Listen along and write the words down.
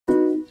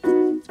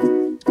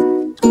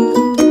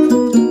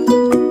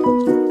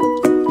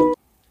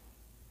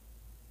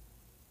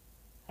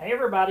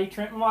everybody,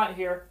 Trenton White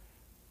here.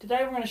 Today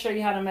we're going to show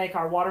you how to make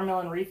our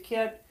watermelon wreath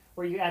kit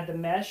where you add the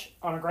mesh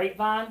on a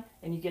grapevine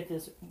and you get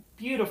this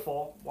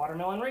beautiful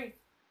watermelon wreath.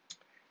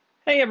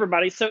 Hey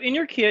everybody, so in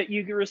your kit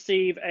you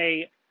receive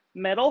a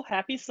metal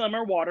Happy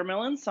Summer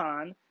watermelon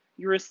sign.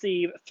 You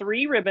receive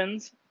 3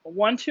 ribbons,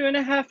 one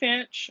 2.5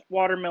 inch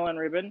watermelon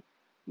ribbon,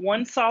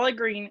 one solid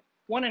green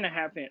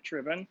 1.5 inch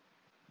ribbon,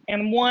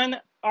 and one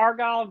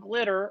Argyle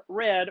glitter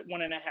red 1.5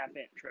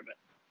 inch ribbon.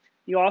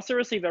 You also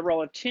receive a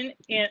roll of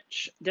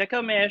 10-inch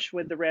deco mesh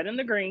with the red and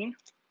the green,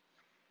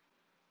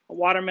 a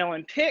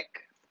watermelon pick,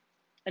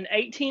 an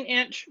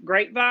 18-inch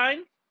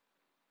grapevine.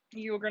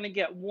 You're going to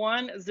get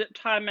one zip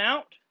tie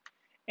mount,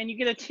 and you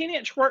get a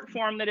 10-inch work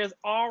form that is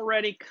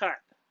already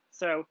cut.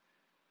 So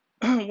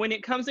when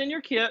it comes in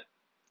your kit,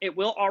 it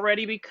will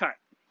already be cut.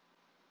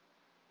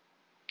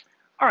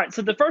 All right,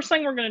 so the first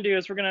thing we're going to do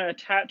is we're going to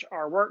attach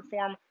our work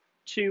form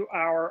to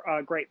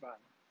our grapevine.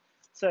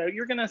 So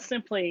you're going to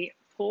simply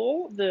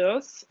pull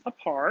this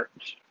apart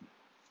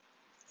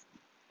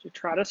to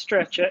try to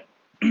stretch it.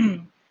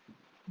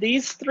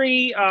 These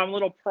 3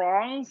 little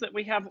prongs that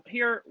we have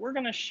here, we're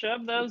going to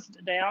shove those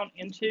down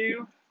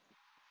into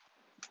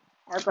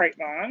our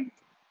grapevine,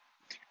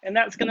 and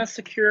that's going to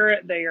secure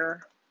it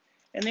there.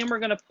 And then we're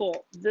going to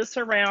pull this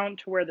around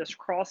to where this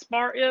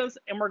crossbar is,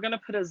 and we're going to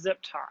put a zip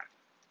tie.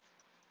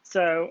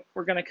 So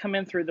we're going to come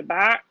in through the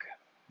back,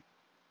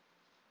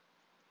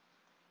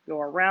 go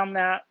around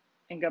that,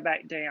 and go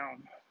back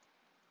down.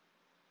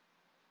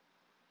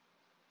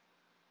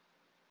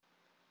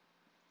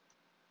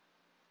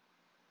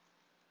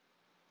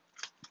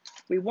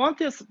 We want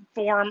this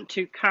form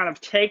to kind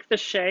of take the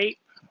shape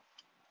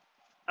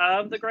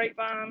of the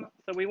grapevine,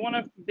 so we want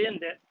to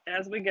bend it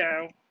as we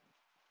go.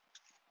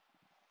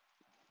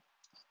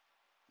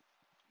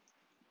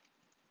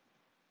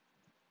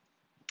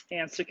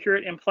 And secure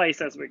it in place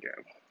as we go.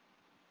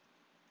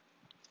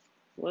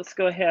 Let's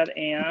go ahead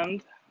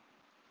and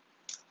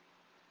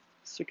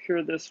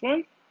secure this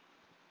one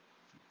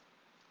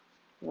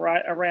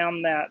right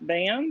around that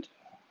band.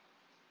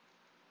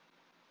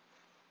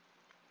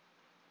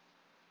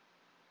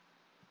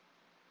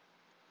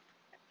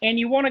 And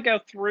you want to go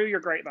through your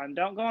grapevine.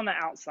 Don't go on the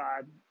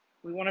outside.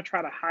 We want to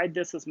try to hide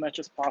this as much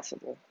as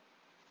possible.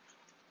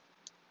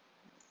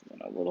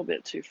 Went a little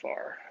bit too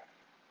far.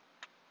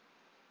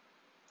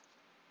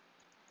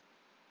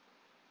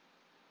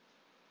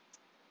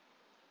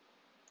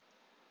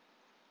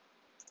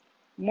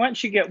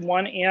 Once you get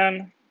one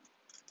in,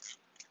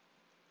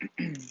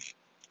 it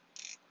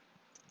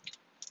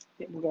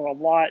will go a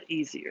lot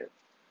easier.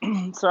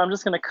 So I'm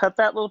just going to cut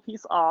that little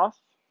piece off.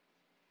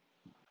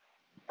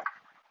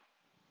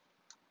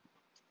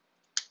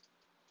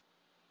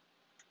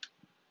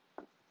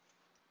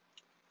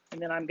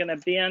 And then I'm going to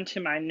bend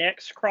to my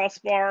next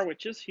crossbar,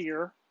 which is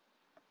here.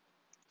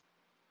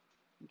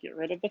 Get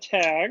rid of the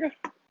tag.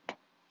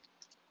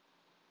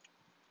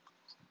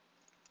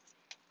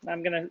 And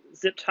I'm going to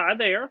zip tie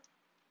there.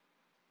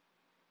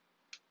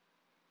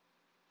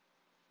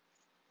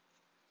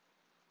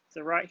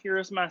 So right here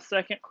is my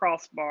second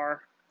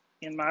crossbar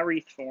in my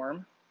wreath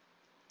form.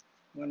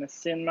 I'm going to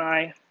send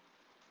my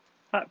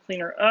pipe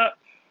cleaner up,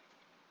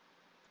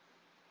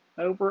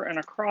 over and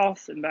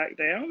across and back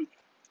down.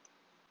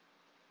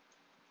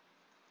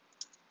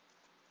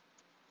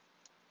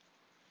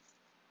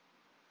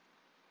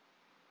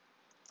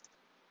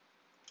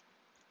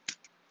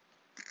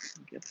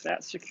 Get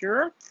that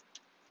secure,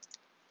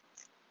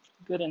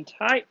 good and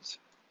tight.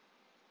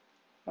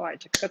 I like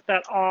to cut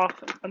that off,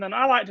 and then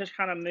I like to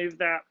kind of move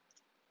that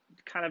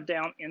kind of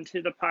down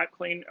into the pipe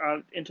clean,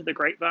 into the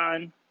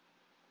grapevine,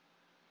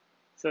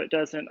 so it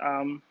doesn't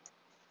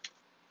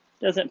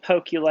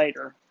poke you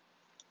later.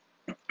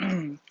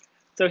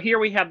 So here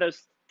we have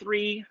those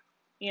 3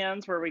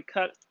 ends where we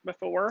cut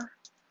before.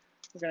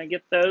 We're going to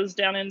get those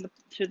down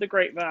into the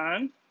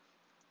grapevine.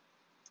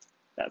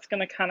 That's going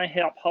to kind of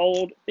help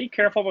hold. Be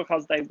careful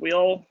because they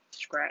will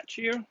scratch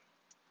you.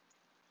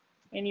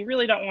 And you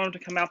really don't want them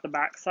to come out the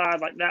back side,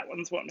 like that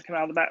one's wanting to come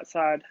out the back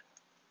side.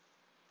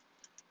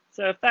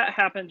 So if that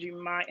happens, you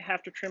might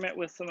have to trim it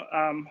with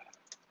some,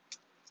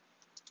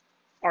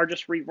 or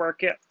just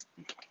rework it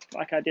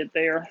like I did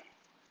there.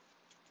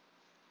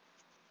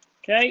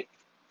 Okay.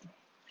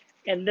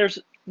 And there's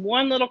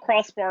one little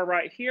crossbar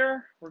right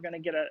here. We're going to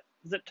get a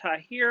zip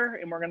tie here,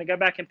 and we're going to go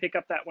back and pick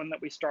up that one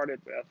that we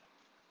started with.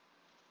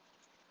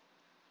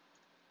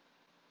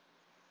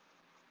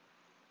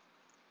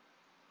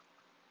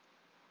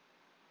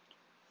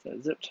 So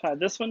zip tie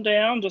this one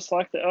down just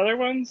like the other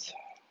ones.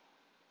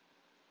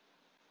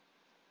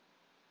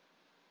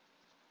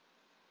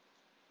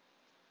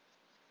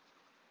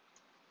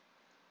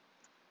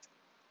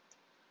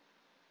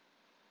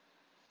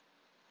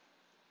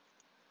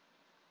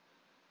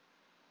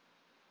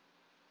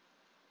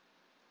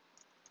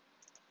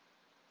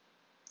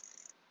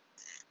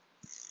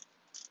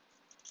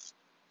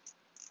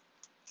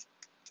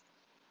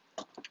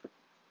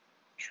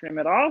 Trim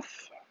it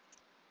off.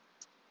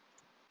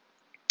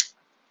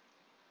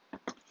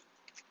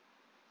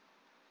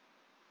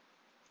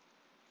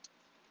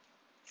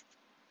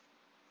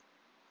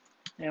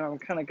 And I'm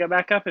going to go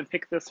back up and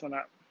pick this one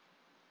up.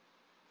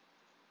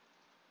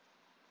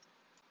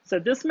 So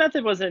this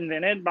method was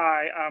invented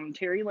by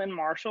Terry Lynn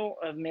Marshall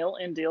of Mill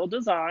and Deal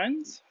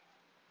Designs.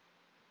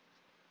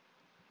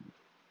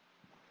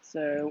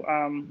 So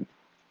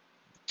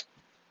if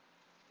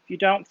you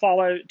don't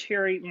follow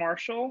Terry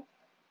Marshall,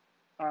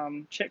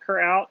 check her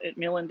out at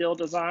Mill and Deal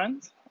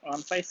Designs on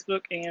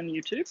Facebook and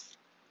YouTube.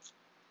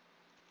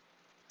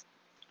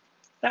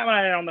 That one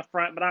I had on the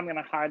front, but I'm going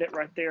to hide it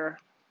right there,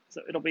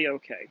 so it'll be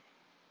okay.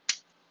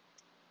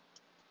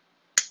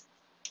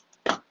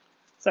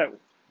 So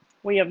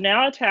we have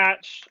now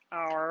attached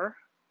our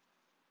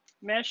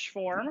mesh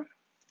form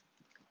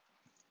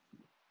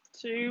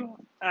to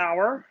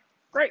our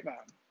grapevine.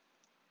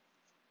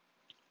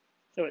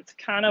 So it's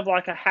kind of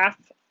like a half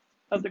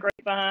of the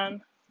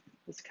grapevine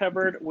is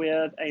covered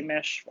with a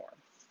mesh form.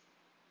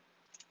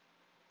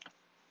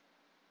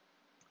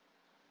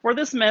 For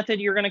this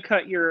method, you're going to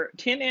cut your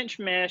 10-inch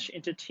mesh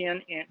into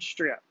 10-inch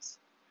strips.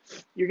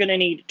 You're going to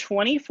need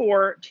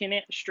 24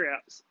 10-inch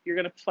strips. You're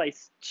going to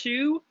place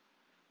 2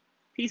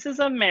 pieces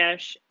of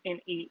mesh in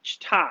each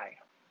tie.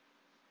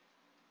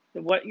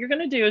 So what you're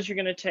going to do is you're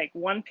going to take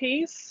one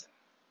piece,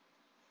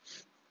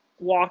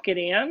 walk it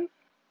in,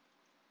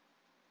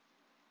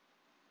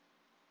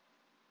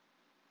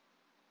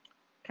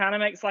 kind of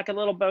makes like a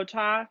little bow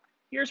tie.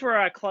 Here's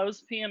where a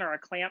clothespin or a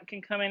clamp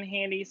can come in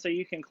handy, so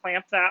you can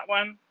clamp that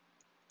one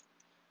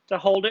to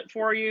hold it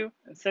for you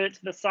and set it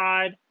to the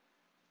side.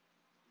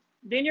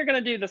 Then you're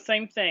going to do the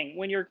same thing.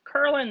 When you're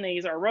curling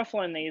these or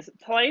ruffling these,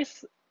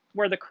 place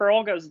where the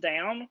curl goes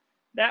down.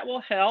 That will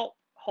help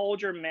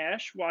hold your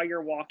mesh while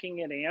you're walking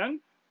it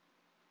in.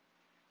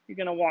 You're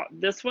going to walk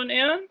this one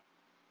in.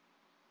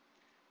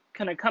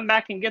 Kind of come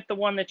back and get the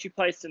one that you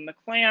placed in the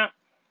clamp.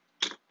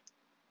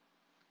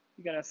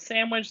 You're going to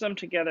sandwich them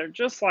together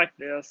just like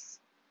this,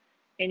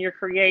 and you're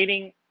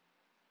creating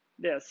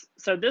this.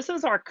 So this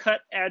is our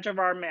cut edge of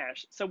our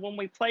mesh. So when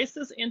we place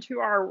this into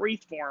our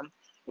wreath form,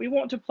 we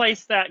want to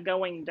place that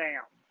going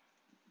down.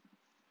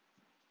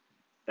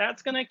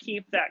 That's going to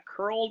keep that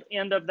curled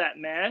end of that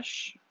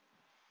mesh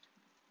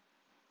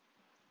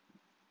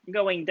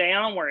going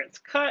down where it's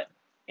cut,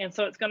 and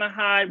so it's going to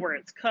hide where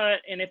it's cut,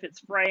 and if it's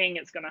fraying,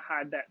 it's going to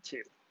hide that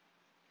too.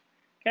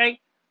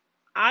 Okay,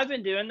 I've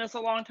been doing this a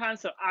long time,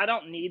 so I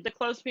don't need the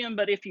clothespin,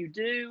 but if you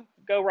do,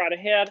 go right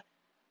ahead.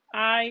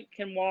 I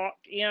can walk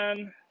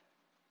in,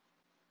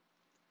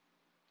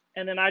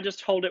 and then I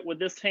just hold it with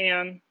this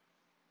hand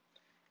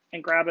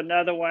and grab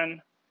another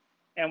one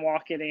and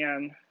walk it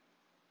in.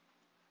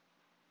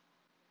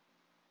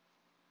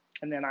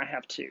 And then I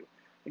have 2.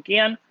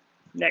 Again,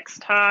 next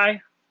tie,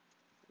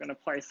 we're going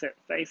to place it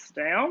face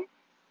down.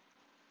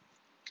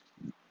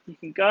 You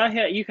can go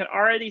ahead, you can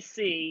already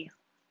see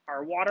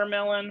our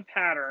watermelon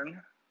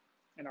pattern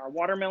and our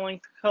watermelon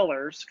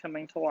colors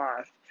coming to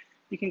life.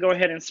 You can go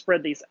ahead and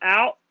spread these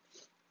out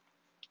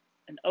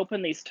and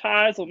open these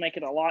ties. Will make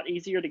it a lot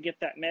easier to get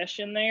that mesh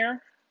in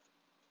there.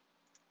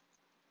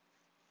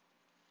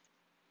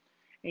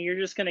 And you're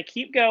just going to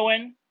keep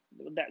going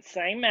with that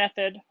same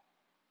method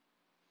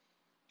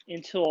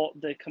until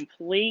the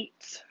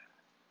complete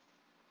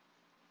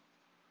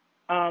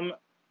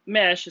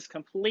mesh is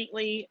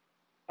completely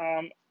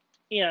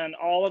in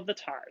all of the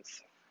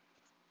ties.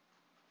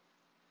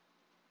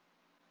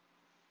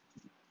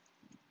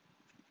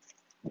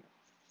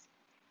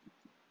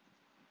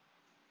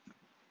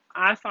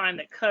 I find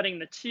that cutting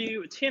the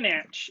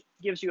 10-inch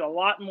gives you a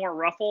lot more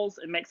ruffles.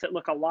 It makes it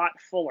look a lot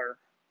fuller.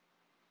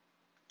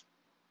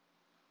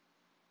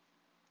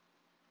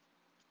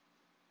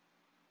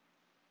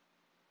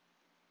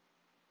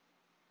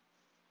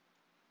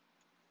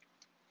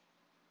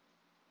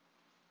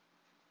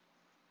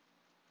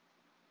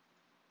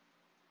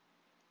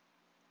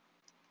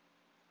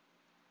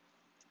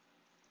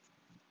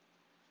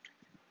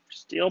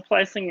 Still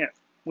placing it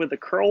with the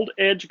curled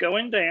edge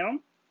going down.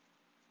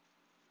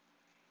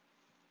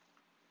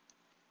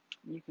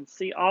 You can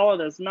see all of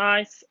those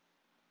nice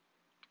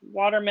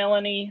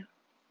watermelon-y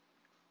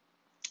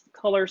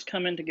colors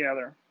coming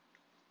together.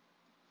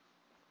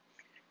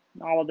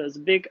 And all of those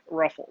big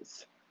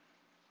ruffles.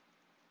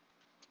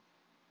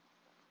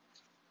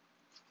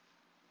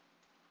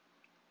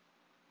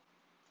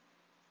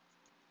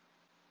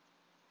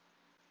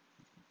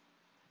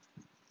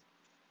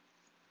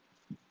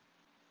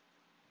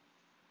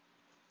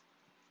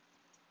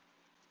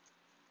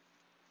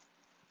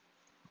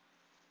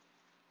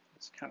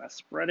 Just kind of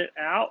spread it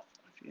out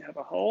if you have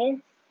a hole.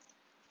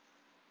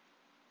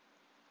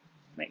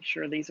 Make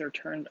sure these are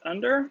turned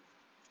under.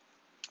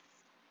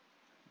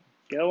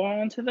 Go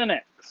on to the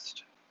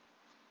next.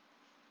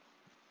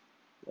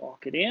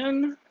 Walk it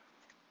in.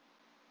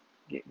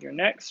 Get your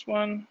next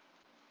one.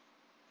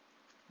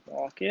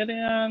 Walk it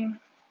in.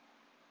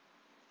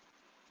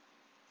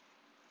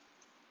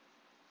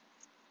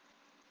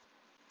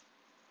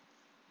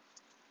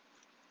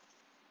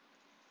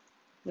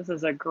 This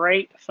is a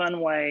great, fun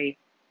way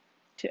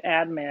to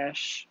add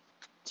mesh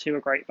to a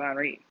grapevine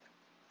wreath.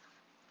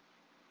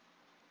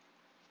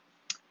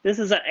 This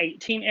is an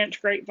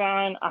 18-inch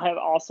grapevine. I have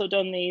also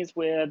done these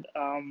with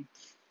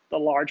the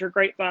larger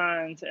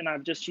grapevines, and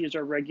I've just used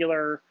a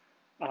regular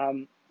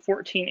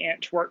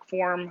 14-inch work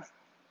form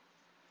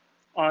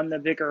on the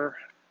bigger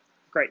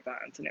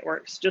grapevines, and it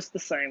works just the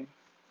same.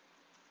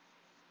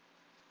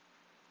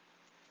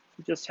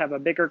 You just have a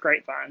bigger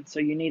grapevine, so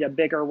you need a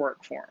bigger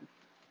work form.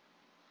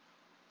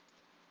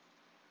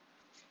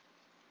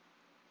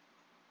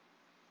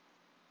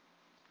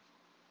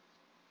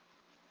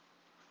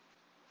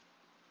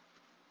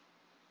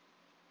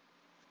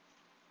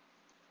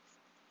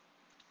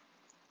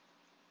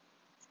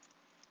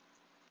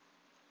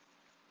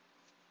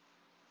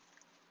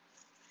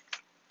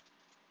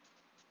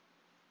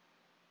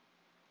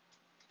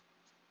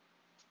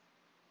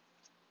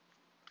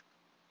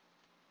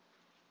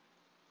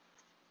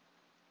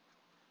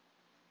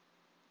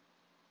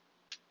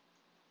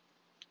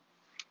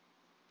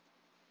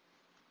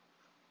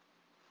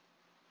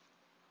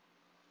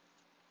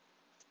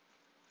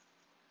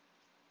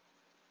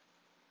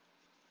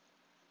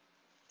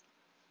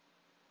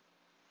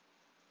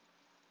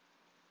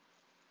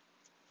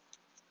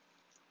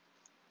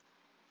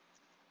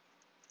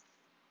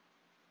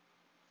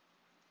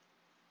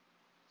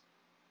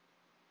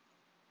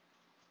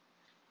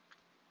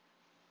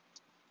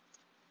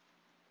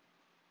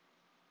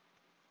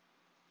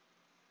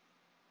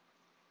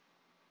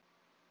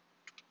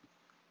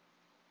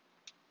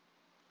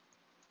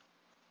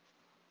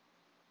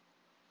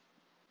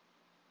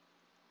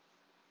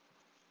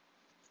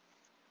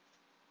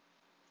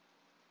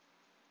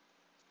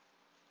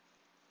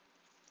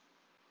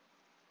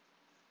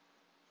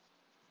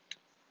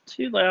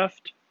 Two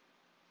left.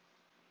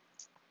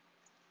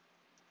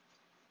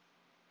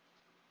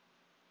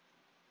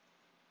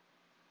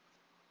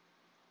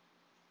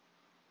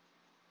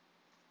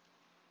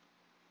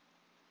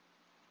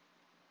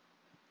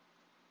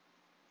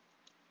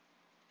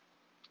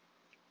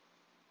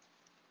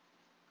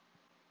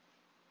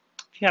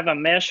 If you have a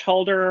mesh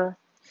holder,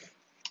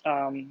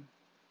 or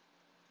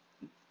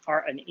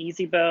an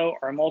easy bow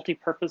or a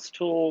multi-purpose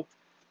tool,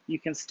 you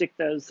can stick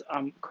those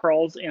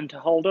curls in to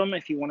hold them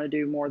if you want to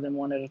do more than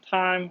one at a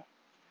time.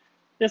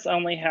 This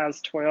only has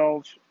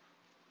 12,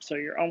 so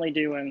you're only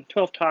doing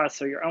 12 ties,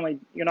 so you're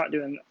not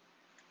doing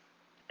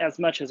as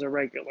much as a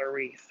regular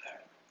wreath.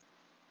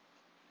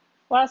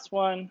 Last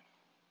one.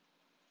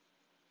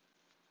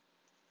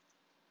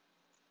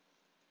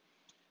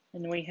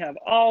 And we have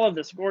all of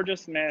this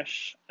gorgeous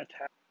mesh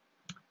attached.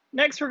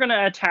 Next, we're going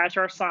to attach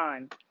our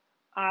sign.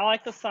 I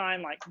like the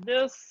sign like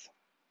this,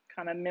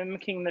 kind of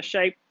mimicking the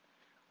shape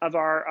of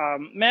our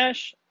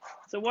mesh.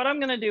 So what I'm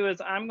going to do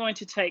is I'm going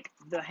to take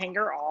the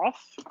hanger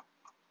off.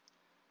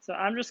 So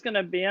I'm just going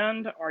to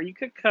bend, or you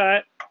could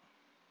cut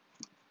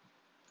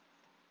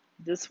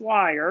this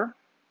wire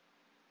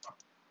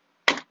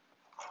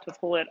to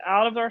pull it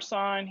out of our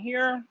sign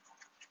here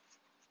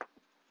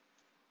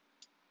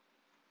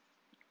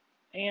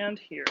and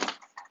here.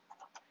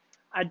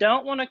 I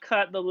don't want to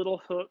cut the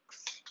little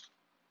hooks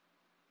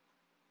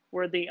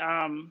where the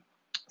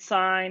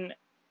sign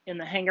and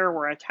the hanger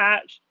were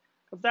attached,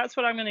 because that's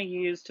what I'm going to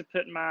use to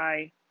put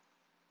my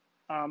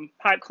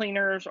pipe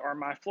cleaners or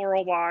my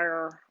floral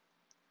wire.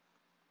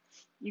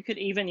 You could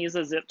even use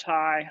a zip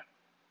tie.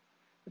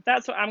 But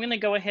that's what I'm going to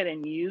go ahead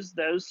and use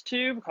those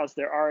two because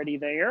they're already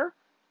there.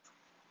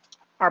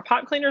 Our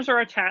pipe cleaners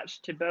are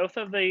attached to both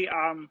of the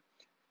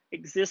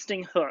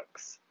existing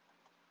hooks.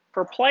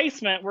 For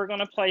placement, we're going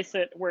to place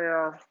it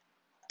where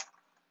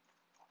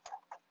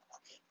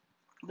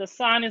the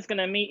sign is going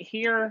to meet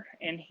here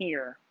and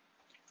here.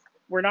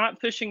 We're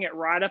not pushing it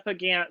right up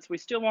against. We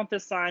still want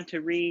this sign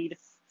to read,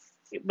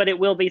 but it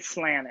will be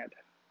slanted.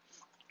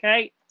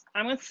 Okay,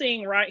 I'm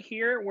seeing right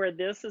here where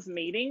this is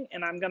meeting,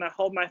 and I'm going to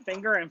hold my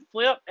finger and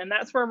flip, and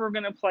that's where we're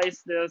going to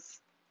place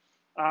this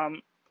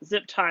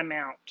zip tie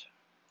mount.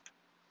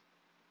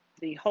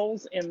 The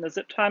holes in the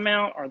zip tie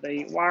mount or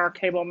the wire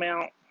cable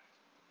mount.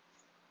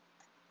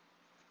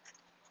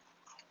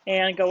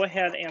 And go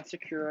ahead and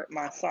secure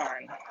my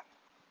sign.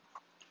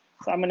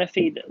 So I'm going to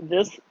feed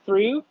this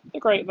through the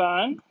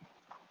grapevine.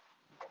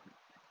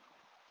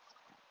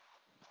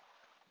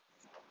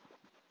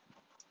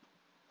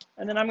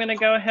 And then I'm going to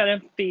go ahead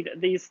and feed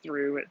these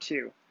through it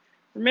too.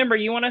 Remember,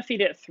 you want to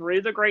feed it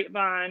through the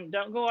grapevine.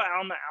 Don't go out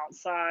on the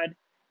outside.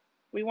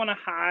 We want to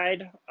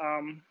hide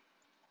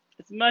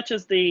as much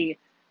as the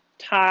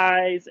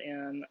ties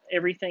and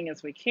everything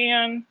as we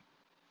can.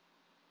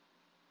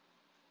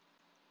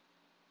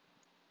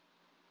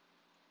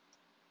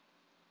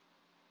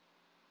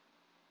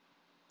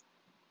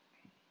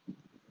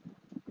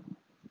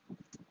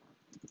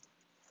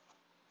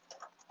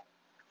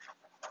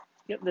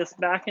 Get this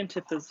back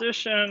into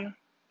position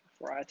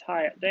before I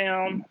tie it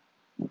down.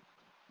 I'm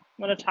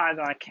going to tie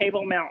my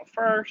cable mount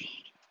first.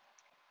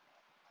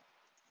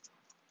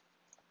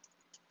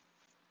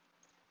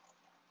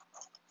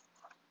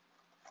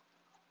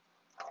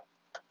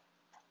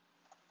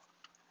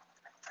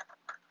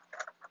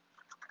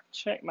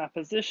 Check my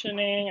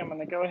positioning. I'm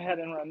going to go ahead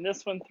and run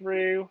this one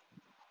through.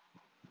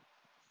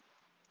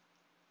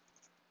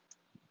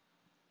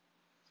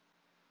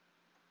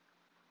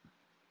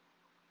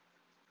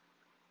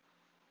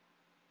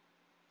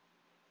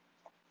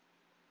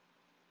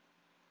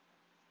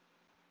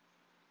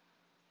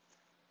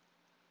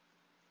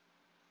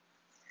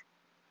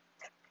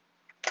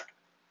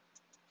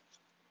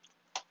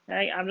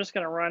 Okay, I'm just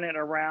going to run it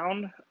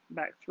around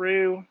back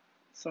through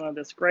some of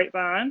this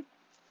grapevine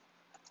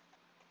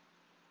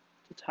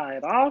to tie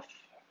it off.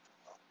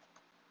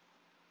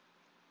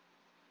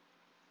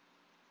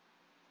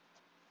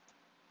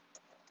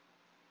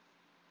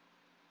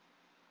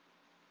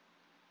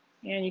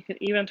 And you could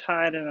even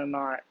tie it in a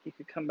knot. You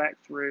could come back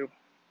through.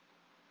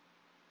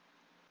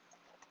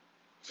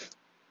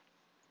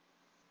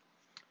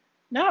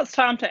 Now it's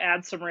time to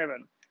add some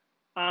ribbon.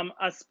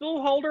 A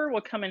spool holder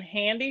will come in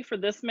handy for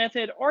this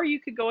method, or you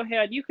could go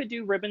ahead, you could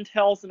do ribbon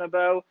tails and a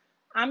bow.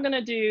 I'm going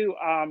to do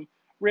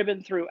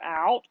ribbon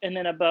throughout and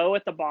then a bow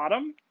at the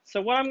bottom.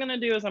 So what I'm going to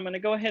do is I'm going to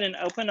go ahead and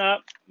open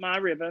up my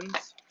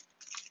ribbons.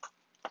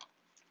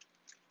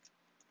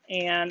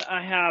 And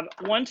I have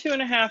 1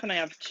 2.5 and I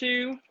have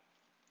 2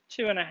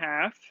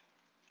 2.5.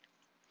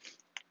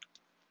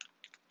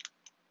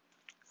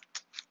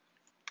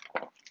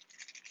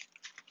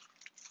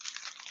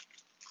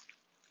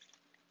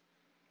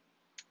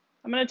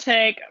 I'm going to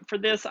take, for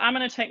this, I'm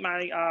going to take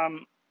my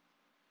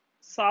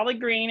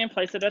solid green and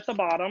place it at the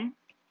bottom.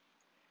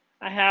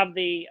 I have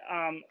the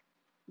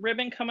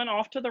ribbon coming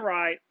off to the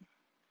right.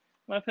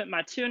 I'm going to put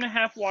my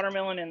 2.5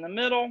 watermelon in the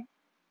middle.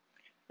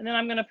 And then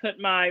I'm going to put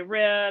my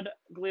red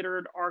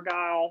glittered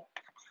argyle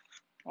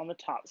on the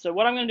top. So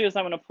what I'm going to do is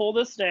I'm going to pull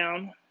this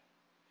down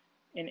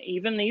and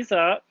even these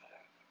up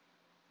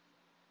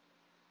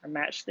or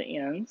match the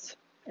ends.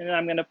 And then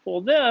I'm going to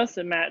pull this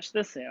and match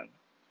this end.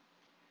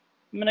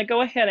 I'm going to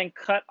go ahead and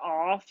cut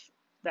off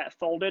that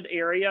folded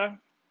area.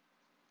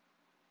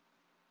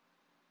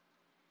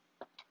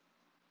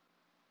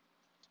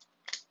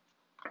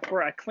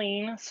 For a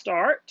clean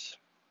start.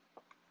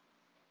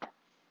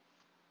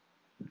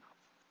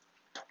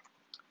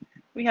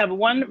 We have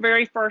one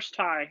very first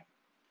tie.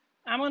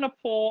 I'm going to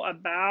pull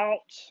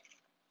about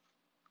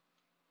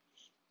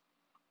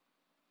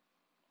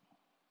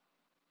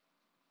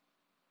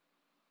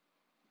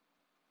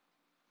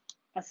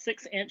a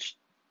 6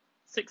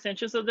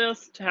 inches of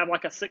this to have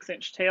like a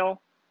 6-inch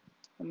tail.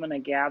 I'm going to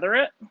gather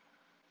it.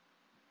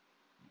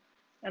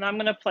 And I'm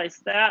going to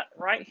place that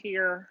right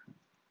here,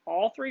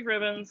 all 3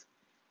 ribbons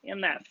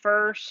in that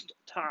first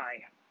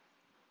tie.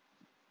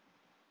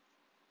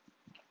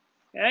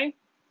 Okay.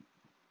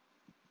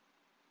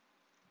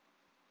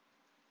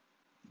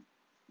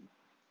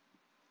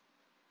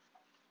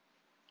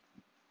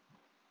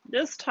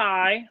 This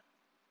tie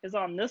is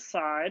on this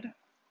side.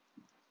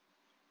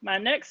 My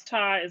next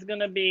tie is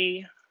going to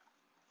be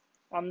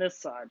on this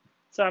side.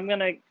 So I'm going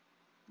to,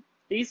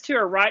 these two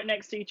are right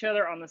next to each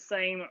other on the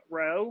same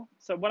row.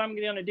 So what I'm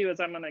going to do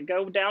is I'm going to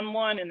go down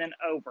one and then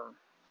over.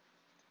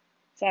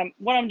 So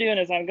what I'm doing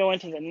is I'm going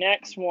to the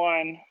next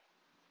one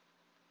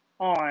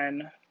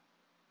on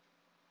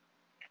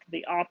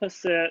the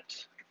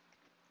opposite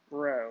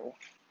row.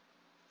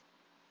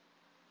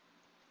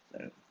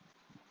 So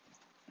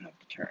I have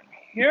to turn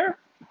here.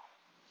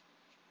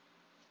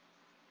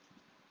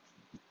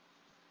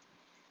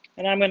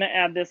 And I'm going to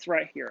add this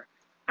right here.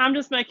 I'm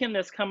just making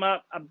this come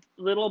up a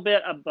little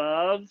bit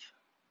above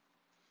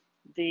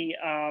the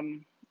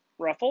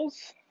ruffles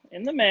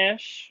in the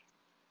mesh.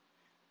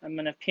 I'm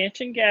going to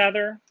pinch and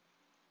gather,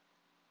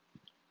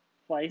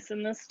 place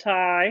in this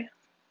tie,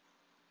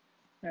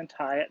 and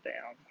tie it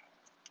down.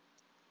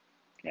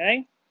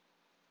 Okay.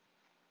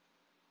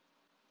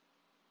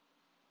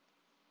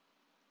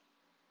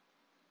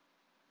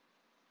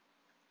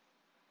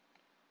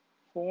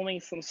 Pull me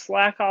some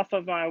slack off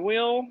of my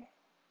wheel.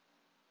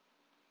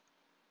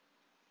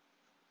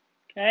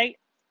 Okay,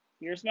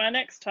 here's my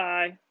next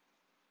tie.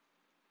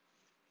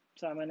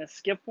 So I'm going to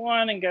skip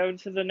one and go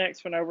to the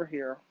next one over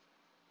here.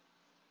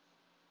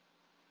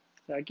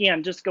 So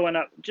again, just going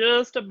up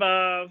just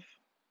above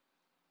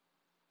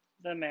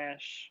the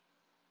mesh,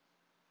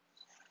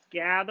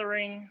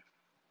 gathering,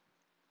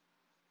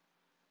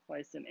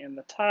 placing in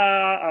the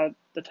tie,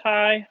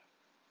 tie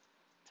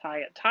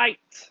it tight.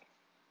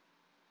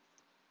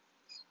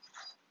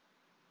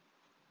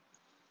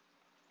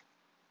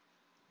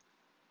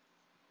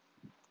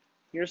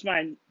 Here's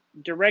my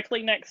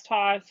directly next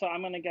tie, so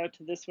I'm going to go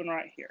to this one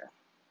right here.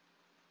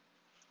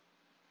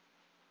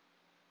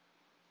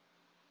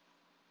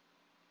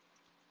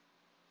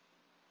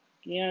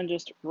 Again,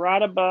 just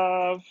right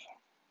above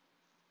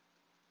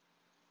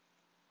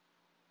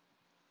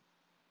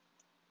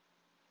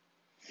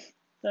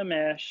the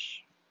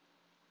mesh,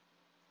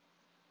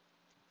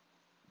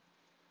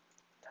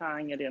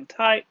 tying it in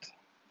tight.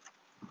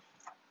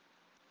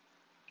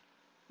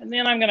 And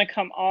then I'm going to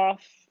come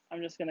off.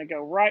 I'm just going to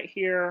go right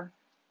here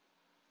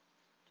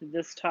to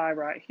this tie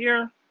right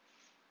here.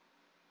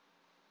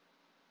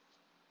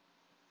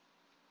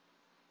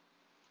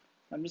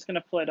 I'm just going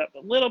to pull it up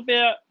a little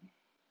bit.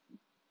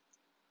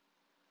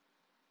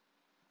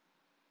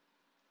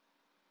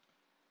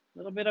 A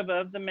little bit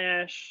above the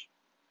mesh.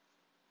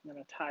 I'm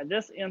going to tie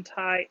this in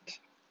tight.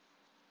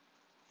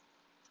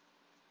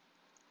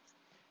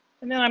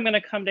 And then I'm going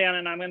to come down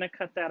and I'm going to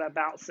cut that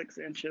about 6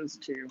 inches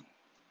too.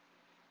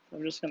 So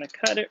I'm just going to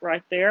cut it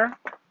right there.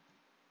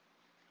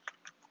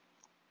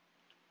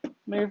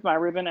 Move my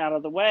ribbon out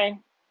of the way.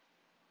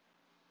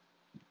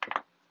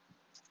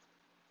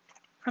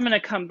 I'm going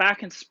to come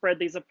back and spread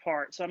these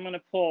apart. So I'm going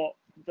to pull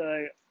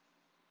the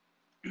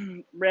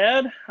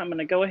red. I'm going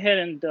to go ahead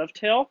and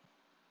dovetail.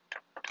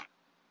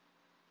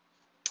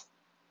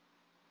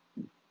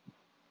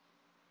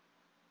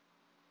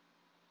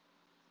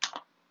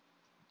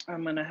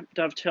 I'm going to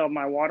dovetail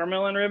my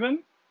watermelon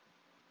ribbon.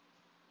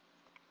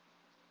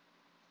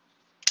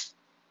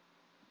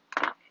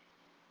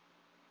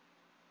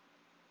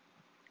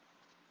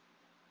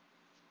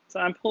 So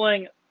I'm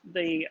pulling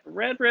the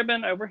red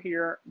ribbon over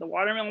here. The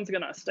watermelon's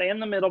going to stay in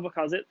the middle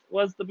because it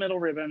was the middle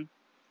ribbon.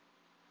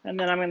 And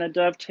then I'm going to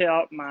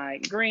dovetail my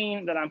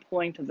green that I'm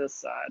pulling to this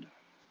side.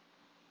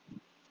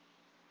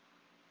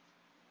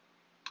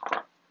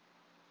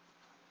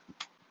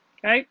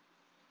 Okay,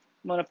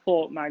 I'm going to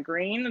pull my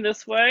green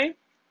this way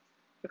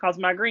because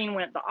my green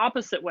went the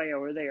opposite way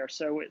over there.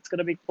 So it's going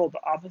to be pulled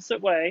the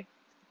opposite way.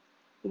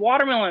 The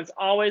watermelon's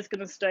always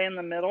going to stay in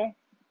the middle.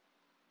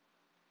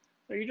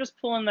 So you're just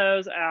pulling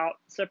those out,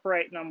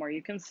 separating them where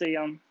you can see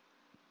them.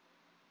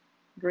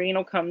 Green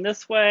will come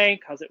this way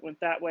because it went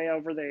that way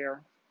over there.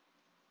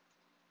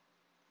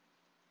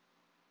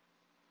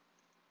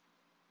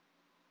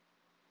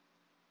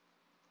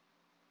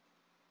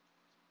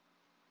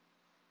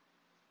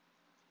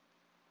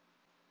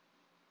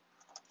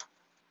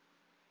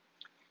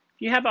 If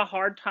you have a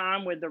hard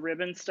time with the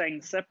ribbon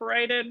staying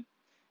separated,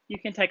 you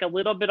can take a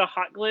little bit of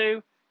hot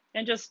glue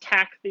and just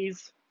tack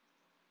these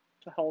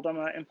to hold them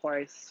in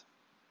place.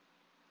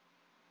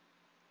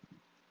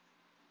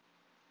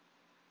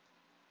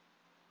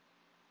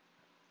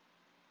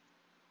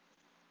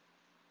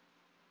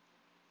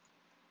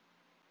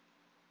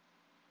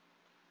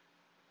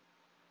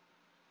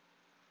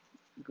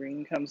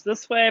 Green comes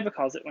this way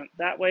because it went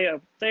that way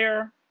over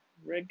there.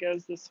 Red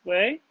goes this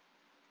way.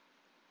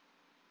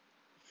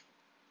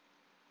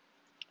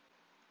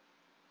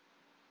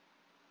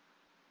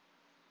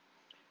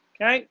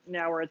 Okay,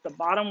 now we're at the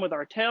bottom with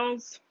our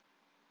tails.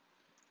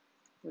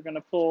 We're going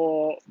to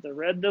pull the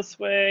red this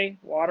way.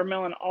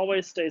 Watermelon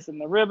always stays in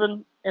the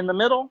ribbon in the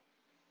middle.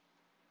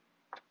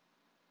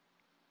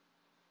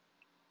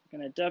 I'm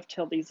going to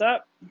dovetail these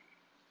up.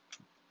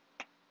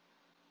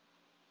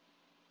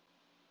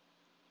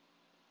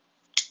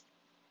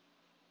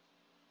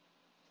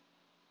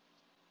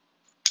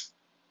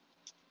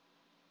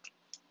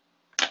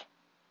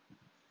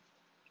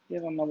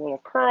 Give them a little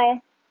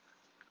curl.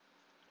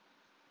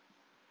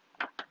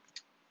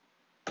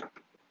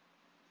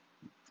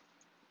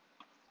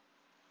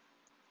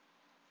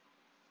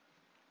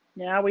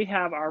 Now we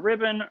have our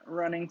ribbon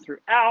running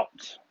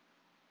throughout,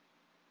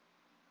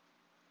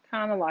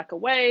 kind of like a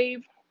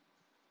wave.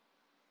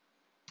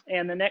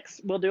 And the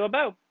next, we'll do a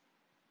bow.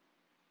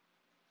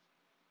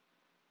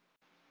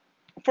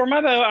 For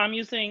my bow, I'm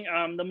using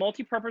the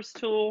multi-purpose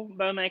tool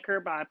bow maker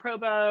by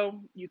ProBow.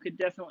 You could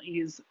definitely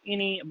use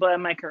any bow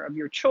maker of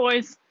your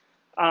choice.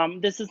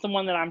 This is the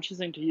one that I'm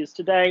choosing to use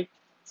today.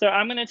 So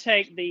I'm going to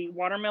take the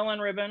watermelon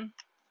ribbon,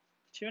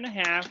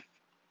 2.5,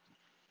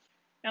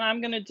 and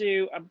I'm going to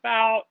do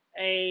about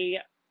a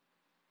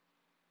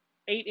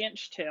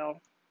 8-inch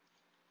tail.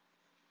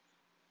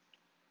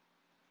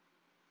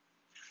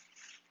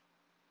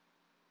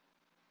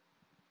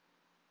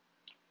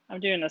 I'm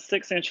doing a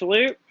 6-inch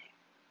loop.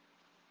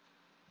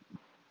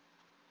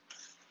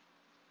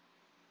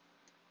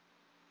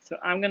 So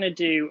I'm going to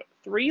do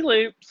 3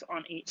 loops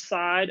on each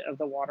side of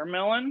the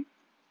watermelon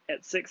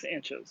at 6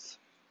 inches.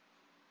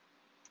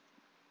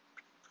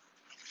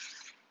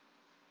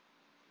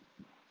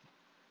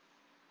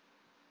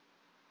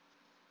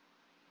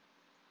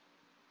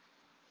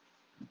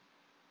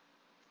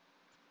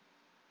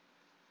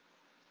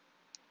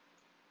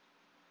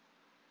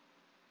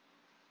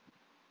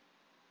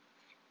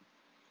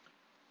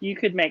 You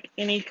could make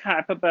any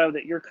type of bow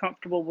that you're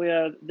comfortable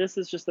with. This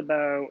is just the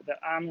bow that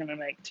I'm going to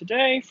make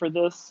today for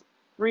this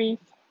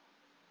wreath.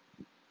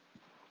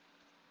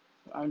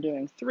 I'm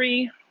doing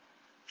 3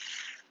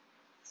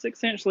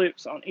 6-inch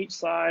loops on each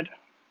side.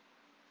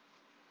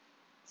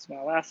 It's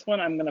my last one.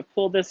 I'm going to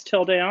pull this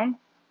tail down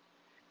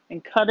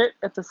and cut it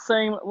at the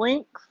same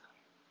length.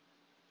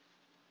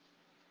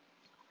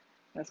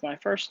 That's my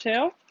first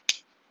tail.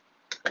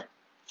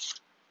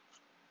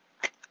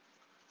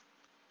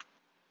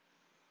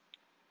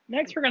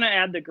 Next, we're going to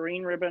add the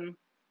green ribbon.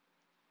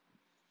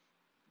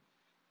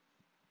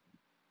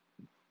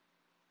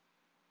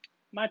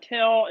 My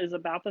tail is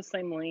about the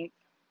same length.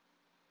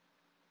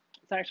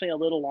 It's actually a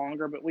little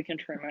longer, but we can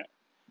trim it.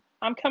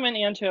 I'm coming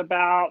into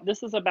about,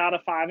 this is about a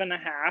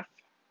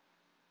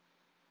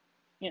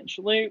 5.5-inch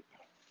loop.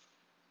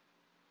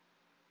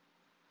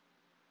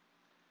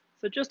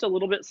 So just a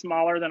little bit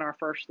smaller than our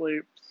first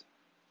loops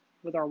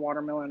with our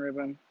watermelon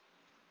ribbon.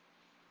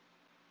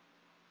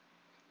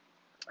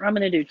 I'm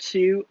going to do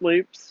 2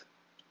 loops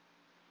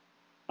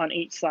on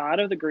each side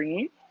of the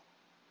green.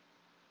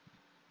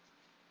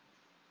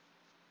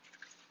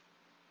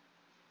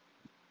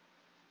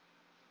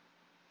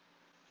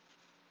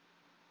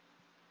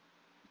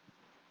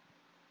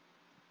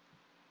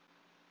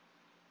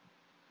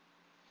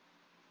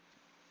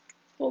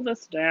 Pull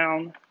this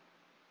down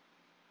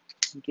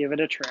and give it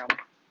a trim.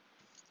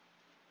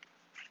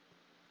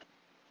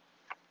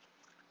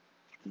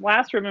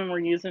 Last ribbon we're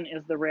using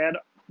is the red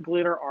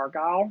glitter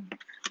argyle.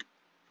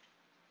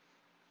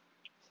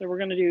 So we're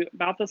going to do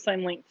about the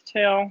same length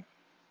tail.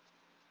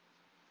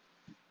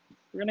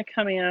 We're going to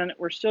come in,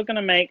 we're still going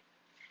to make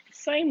the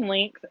same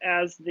length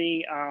as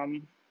the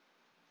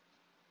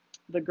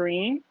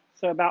green,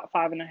 so about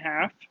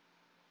 5.5.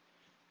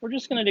 We're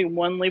just going to do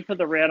one loop of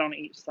the red on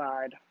each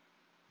side.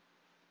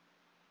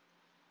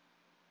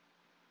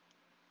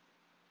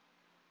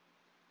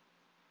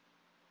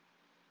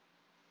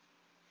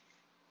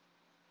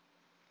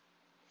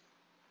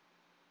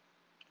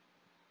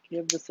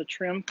 Give this a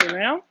trim for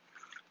now.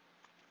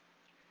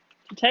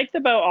 To take the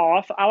bow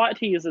off, I like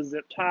to use a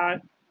zip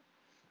tie.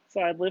 So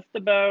I lift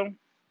the bow,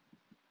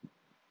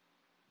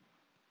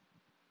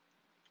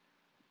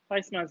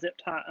 place my zip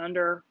tie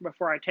under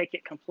before I take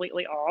it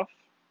completely off,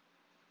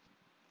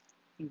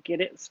 and get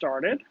it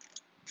started.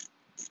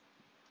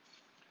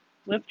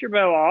 Lift your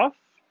bow off,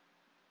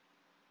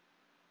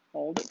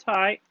 hold it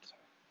tight.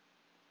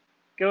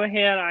 Go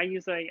ahead, I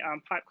use a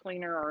pipe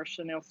cleaner or a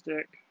chenille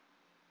stick.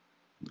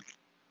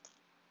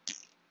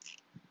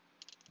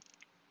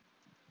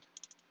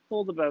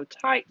 Pull the bow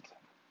tight.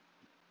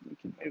 We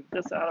can move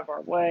this out of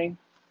our way.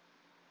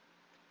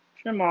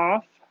 Trim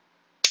off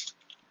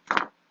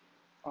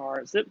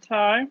our zip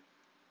tie.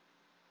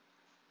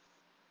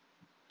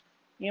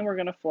 And we're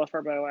going to fluff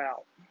our bow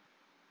out.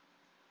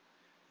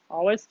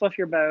 Always fluff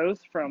your bows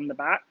from the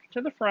back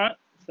to the front.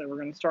 So we're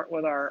going to start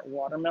with our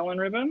watermelon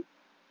ribbon.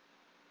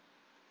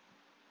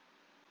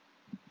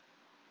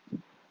 So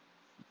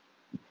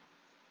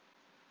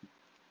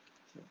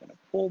we're going to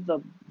pull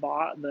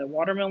the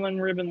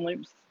watermelon ribbon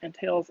loops and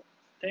tails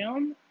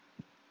down.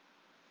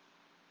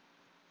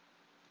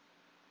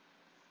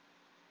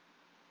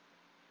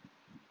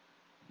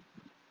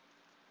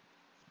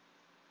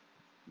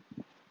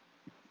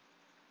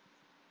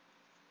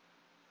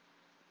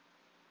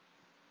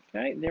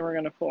 Okay, then we're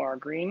going to pull our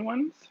green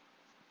ones.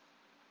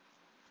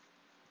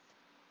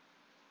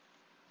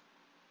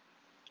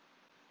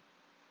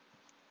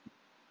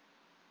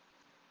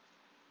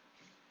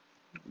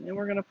 And then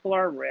we're going to pull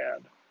our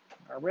red.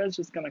 Our red's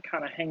just going to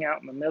kind of hang out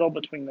in the middle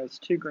between those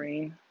two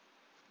green.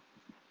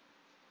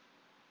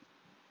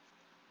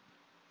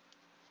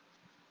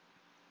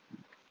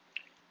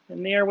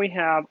 And there we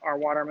have our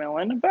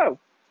watermelon bow.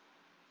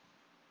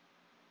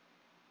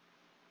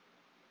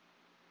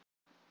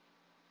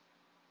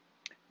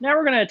 Now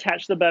we're going to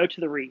attach the bow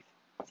to the wreath.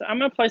 So I'm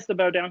going to place the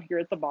bow down here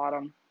at the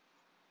bottom.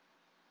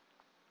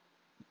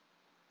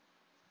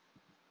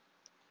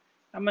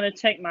 I'm going to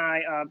take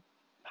my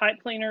pipe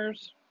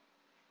cleaners,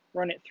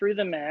 run it through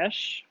the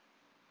mesh.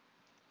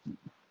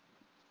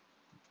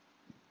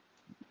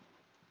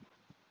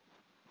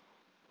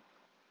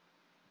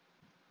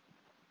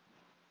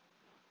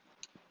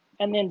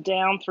 And then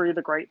down through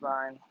the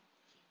grapevine.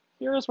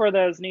 Here's where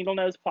those needle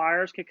nose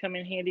pliers could come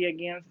in handy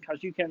again,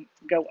 because you can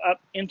go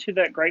up into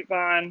that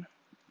grapevine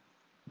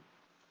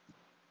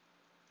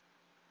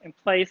and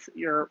place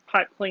your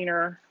pipe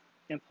cleaner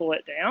and pull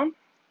it down.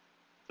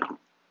 So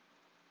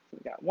we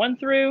got one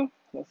through.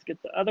 Let's get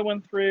the other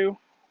one through.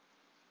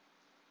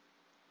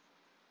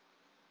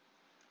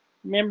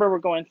 Remember, we're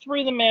going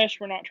through the mesh.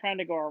 We're not trying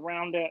to go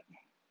around it.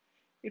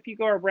 If you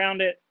go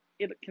around it,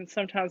 it can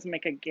sometimes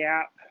make a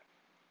gap,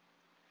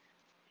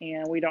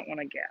 and we don't want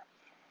a gap.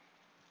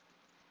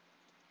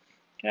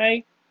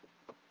 Okay.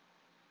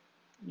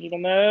 Needle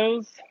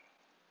nose.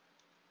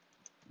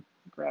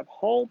 Grab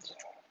hold.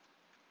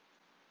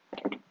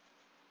 I'm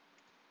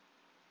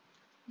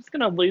just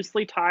going to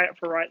loosely tie it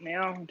for right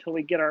now until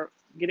we get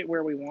it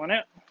where we want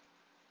it.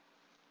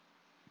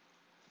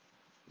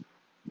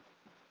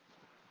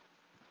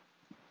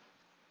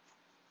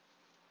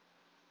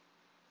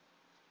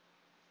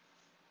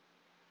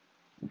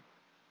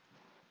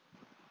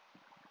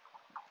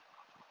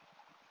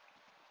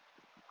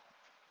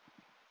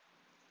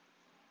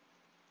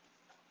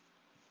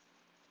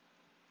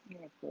 I'm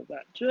going to pull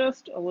that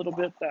just a little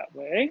bit that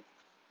way.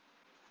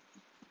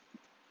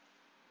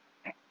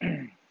 All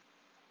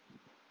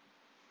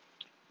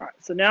right,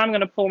 so now I'm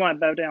going to pull my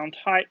bow down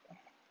tight.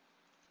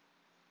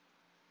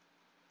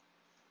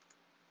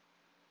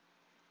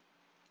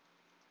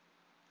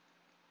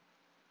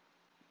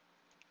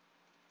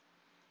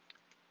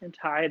 And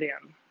tie it in.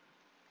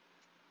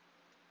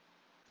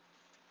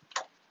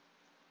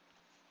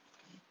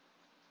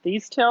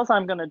 These tails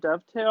I'm going to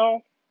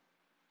dovetail.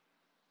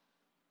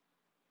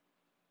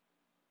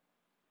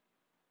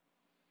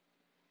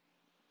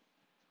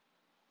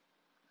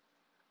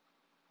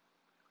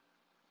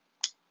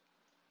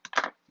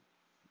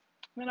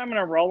 Then I'm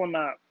going to roll them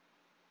up.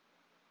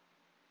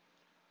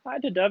 I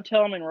like to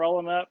dovetail them and roll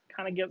them up,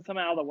 kind of get them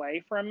out of the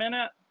way for a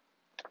minute,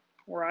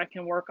 where I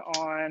can work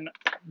on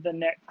the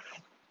next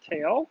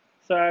tail.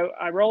 So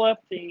I roll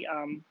up the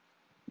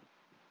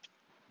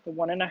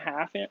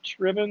 1.5 inch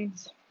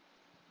ribbons.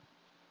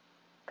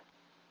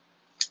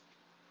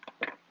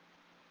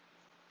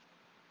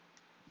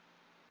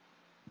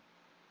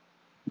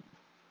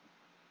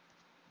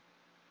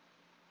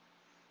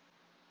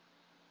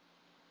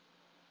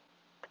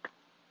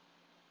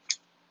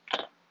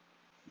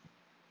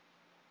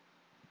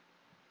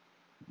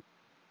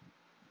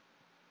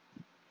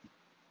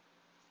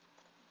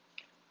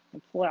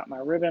 I'll pull out my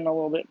ribbon a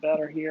little bit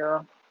better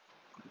here.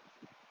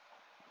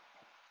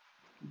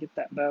 Get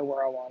that bow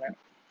where I want it.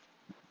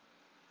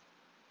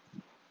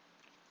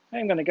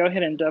 I'm going to go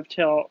ahead and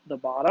dovetail the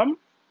bottom.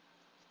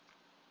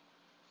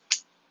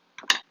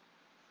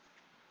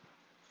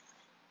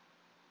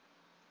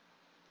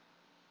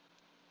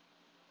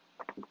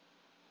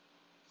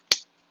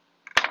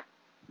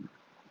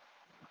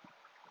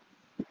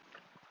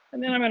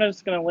 And then I'm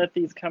just going to let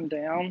these come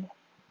down.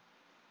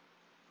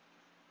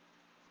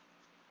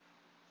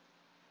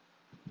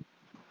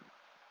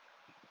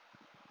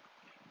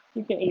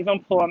 You can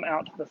even pull them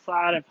out to the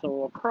side and put a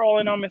little curl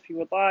in them if you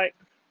would like.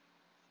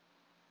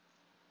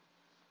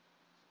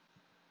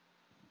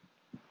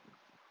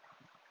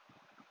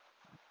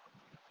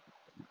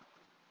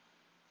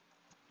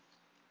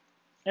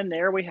 And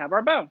there we have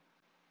our bow.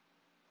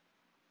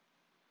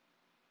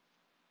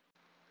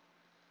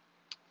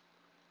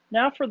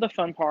 Now for the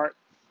fun part,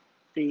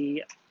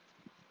 the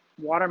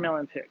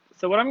watermelon pick.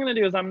 So what I'm going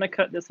to do is I'm going to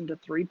cut this into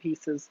 3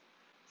 pieces.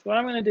 So what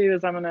I'm going to do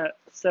is I'm going to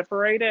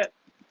separate it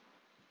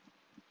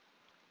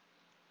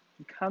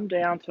and come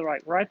down to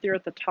like right there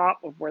at the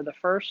top of where the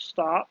first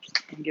stops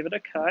and give it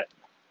a cut.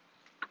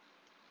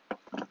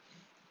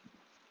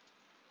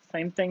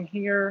 Same thing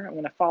here. I'm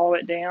going to follow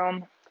it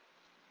down,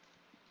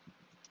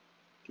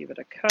 give it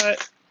a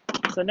cut.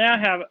 So now I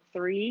have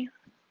 3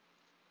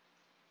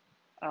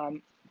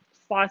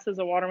 slices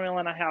of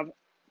watermelon. I have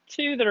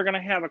 2 that are going to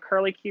have a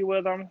curlicue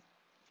with them.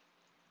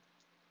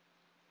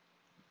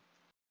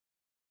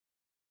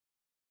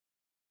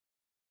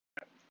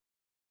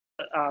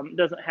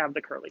 Doesn't have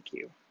the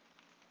curlicue.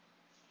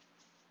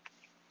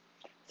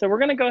 So we're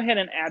going to go ahead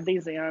and add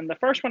these in. The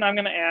first one I'm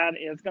going to add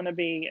is going to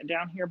be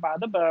down here by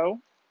the bow.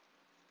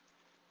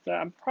 So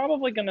I'm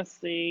probably going to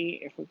see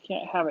if we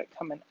can't have it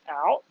coming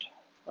out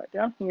right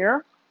down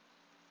here.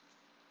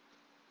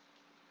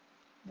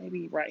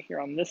 Maybe right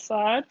here on this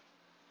side.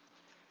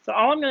 So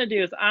all I'm going to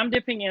do is I'm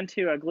dipping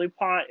into a glue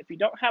pot. If you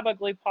don't have a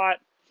glue pot,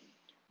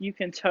 you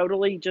can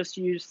totally just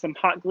use some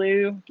hot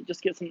glue.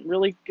 Just get some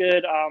really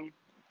good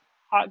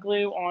hot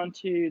glue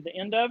onto the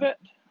end of it.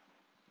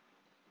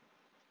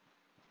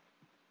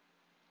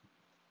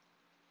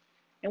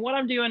 And what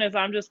I'm doing is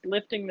I'm just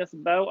lifting this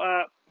bow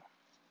up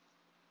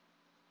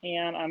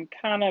and I'm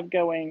kind of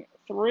going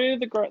through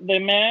the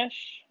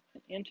mesh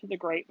and into the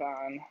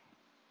grapevine.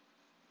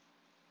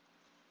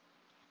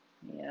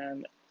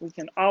 And we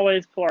can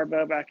always pull our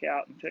bow back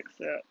out and fix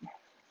it.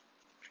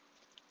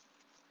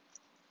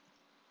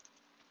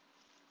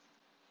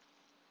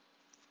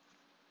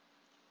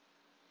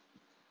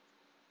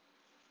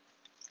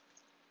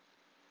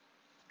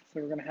 So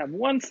we're going to have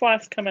 1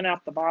 slice coming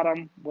out the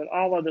bottom with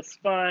all of this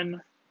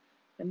fun.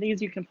 And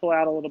these you can pull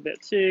out a little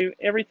bit too.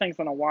 Everything's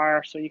on a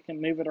wire so you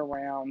can move it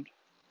around.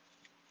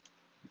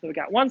 So we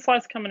got 1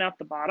 slice coming out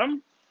the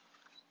bottom.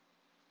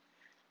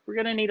 We're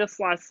going to need a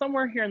slice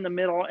somewhere here in the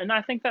middle, and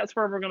I think that's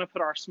where we're going to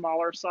put our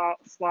smaller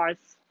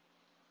slice.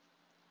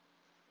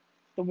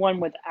 The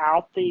one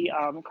without the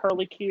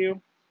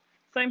curlicue.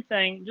 Same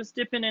thing, just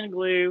dipping in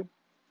glue.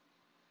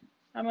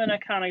 I'm going to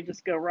kind of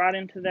just go right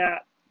into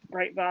that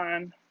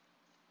grapevine,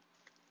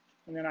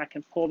 and then I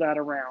can pull that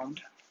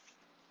around.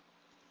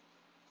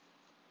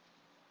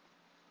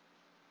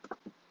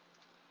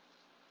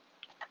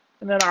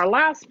 And then our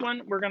last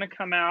one, we're going to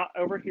come out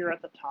over here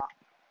at the top.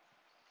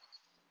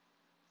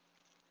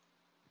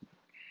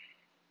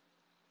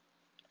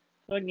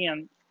 So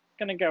again,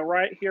 going to go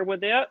right here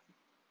with it,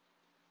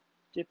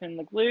 dip in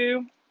the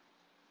glue.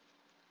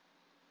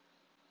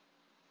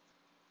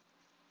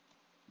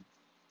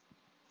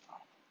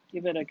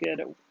 Give it a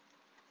good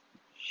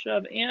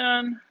shove in,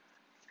 and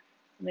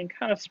then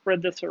kind of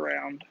spread this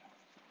around.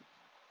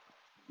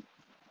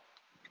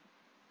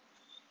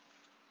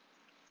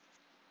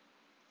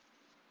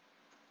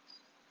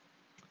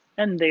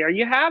 And there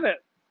you have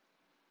it.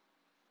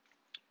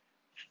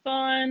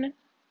 Fun,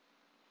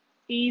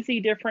 easy,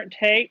 different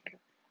take.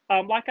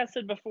 Like I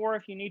said before,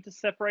 if you need to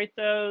separate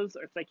those,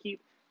 or if they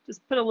keep,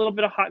 just put a little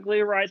bit of hot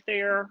glue right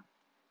there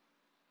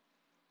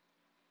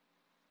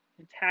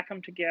and tack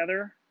them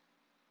together.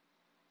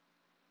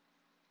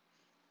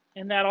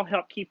 And that'll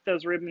help keep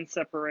those ribbons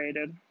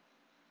separated.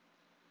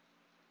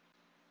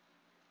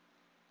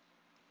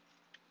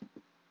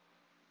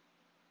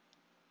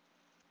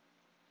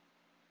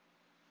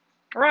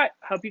 All right,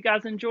 hope you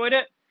guys enjoyed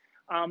it.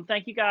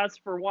 Thank you guys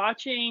for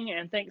watching,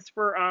 and thanks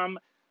for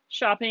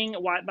shopping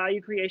at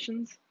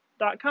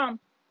whitebayoucreations.com.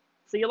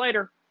 See you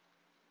later.